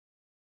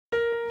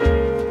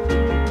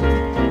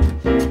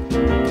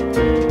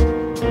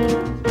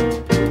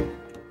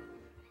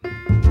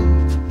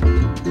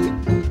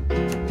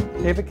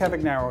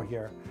Cavagnaro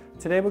here.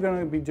 Today we're going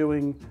to be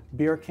doing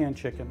beer can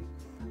chicken.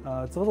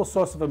 It's a little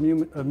source of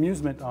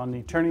amusement on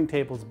the Turning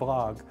Tables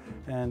blog,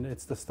 and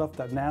it's the stuff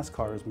that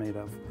NASCAR is made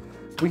of.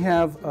 We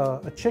have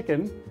a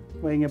chicken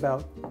weighing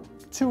about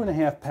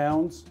 2.5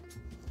 pounds.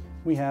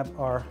 We have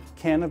our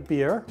can of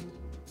beer,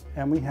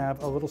 and we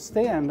have a little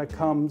stand that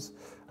comes,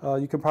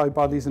 you can probably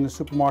buy these in the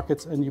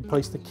supermarkets, and you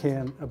place the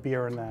can of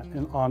beer in that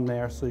and on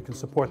there so you can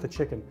support the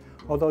chicken.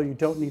 Although you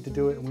don't need to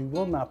do it, and we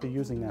will not be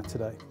using that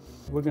today.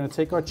 We're going to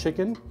take our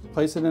chicken,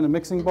 place it in a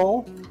mixing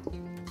bowl,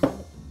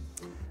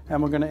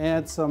 and we're going to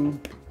add some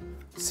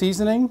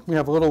seasoning. We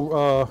have a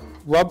little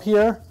rub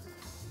here,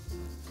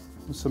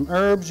 with some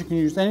herbs. You can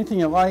use anything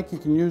you like. You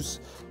can use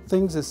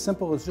things as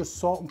simple as just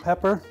salt and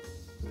pepper.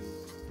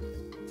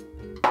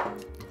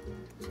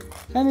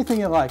 Anything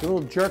you like. A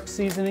little jerk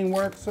seasoning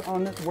works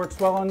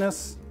well on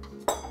this.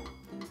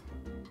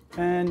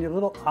 And your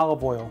little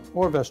olive oil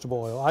or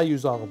vegetable oil. I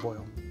use olive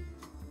oil.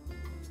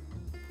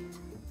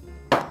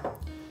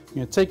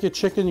 You're going to take your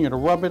chicken, you're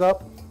going to rub it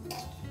up,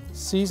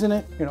 season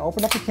it. You're going to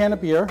open up a can of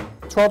beer,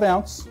 12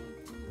 ounce,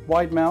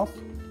 wide mouth.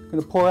 You're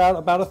going to pour out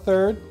about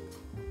 1/3.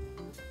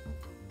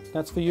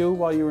 That's for you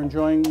while you're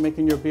enjoying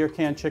making your beer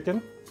can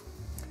chicken.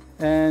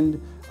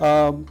 And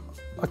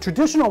a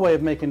traditional way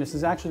of making this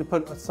is actually to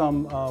put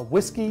some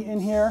whiskey in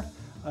here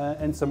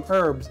and some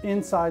herbs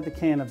inside the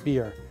can of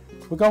beer.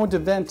 We're going to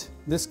vent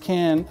this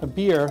can of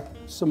beer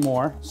some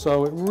more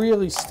so it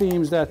really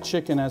steams that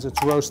chicken as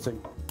it's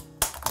roasting.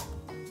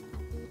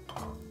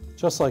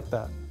 Just like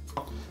that.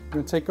 We're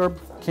going to take our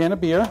can of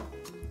beer.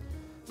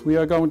 We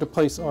are going to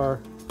place our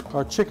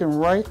chicken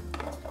right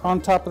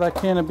on top of that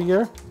can of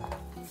beer.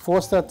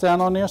 Force that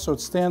down on there so it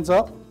stands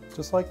up,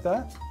 just like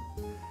that.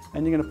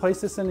 And you're going to place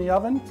this in the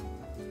oven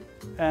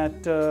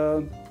at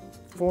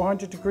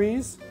 400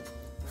 degrees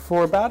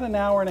for about 1.5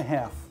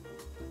 hours.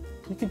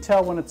 You can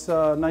tell when it's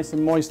nice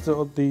and moist,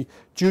 the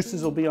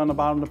juices will be on the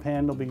bottom of the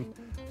pan, they'll be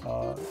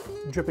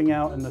dripping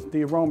out, and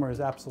the aroma is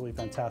absolutely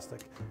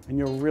fantastic. And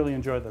you'll really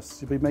enjoy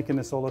this. You'll be making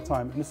this all the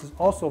time. And this is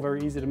also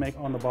very easy to make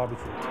on the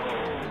barbecue.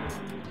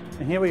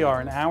 And here we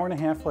are,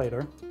 1.5 hours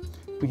later.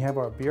 We have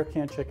our beer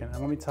can chicken,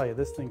 and let me tell you,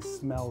 this thing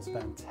smells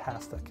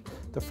fantastic.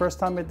 The first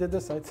time I did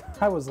this,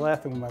 I was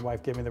laughing when my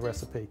wife gave me the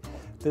recipe.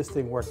 This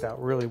thing worked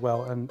out really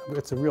well, and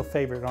it's a real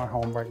favorite in our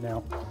home right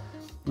now.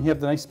 You have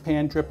the nice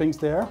pan drippings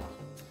there.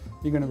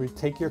 You're going to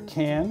take your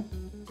can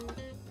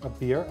of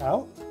beer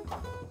out,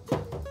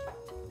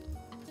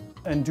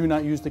 and do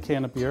not use the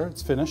can of beer.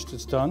 It's finished,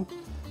 it's done.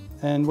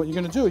 And what you're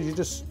going to do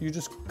is you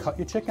just cut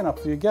your chicken up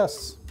for your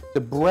guests. The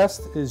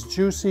breast is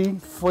juicy,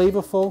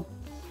 flavorful.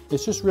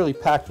 It's just really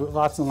packed with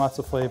lots and lots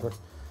of flavor.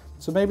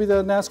 So maybe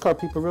the NASCAR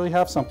people really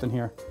have something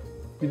here.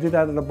 You do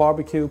that at a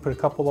barbecue, put a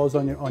couple of those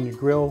on your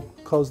grill,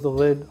 close the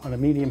lid on a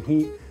medium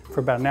heat for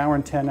about 1 hour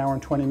and 10, 1 hour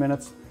and 20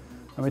 minutes.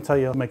 Let me tell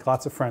you, it'll make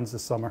lots of friends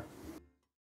this summer.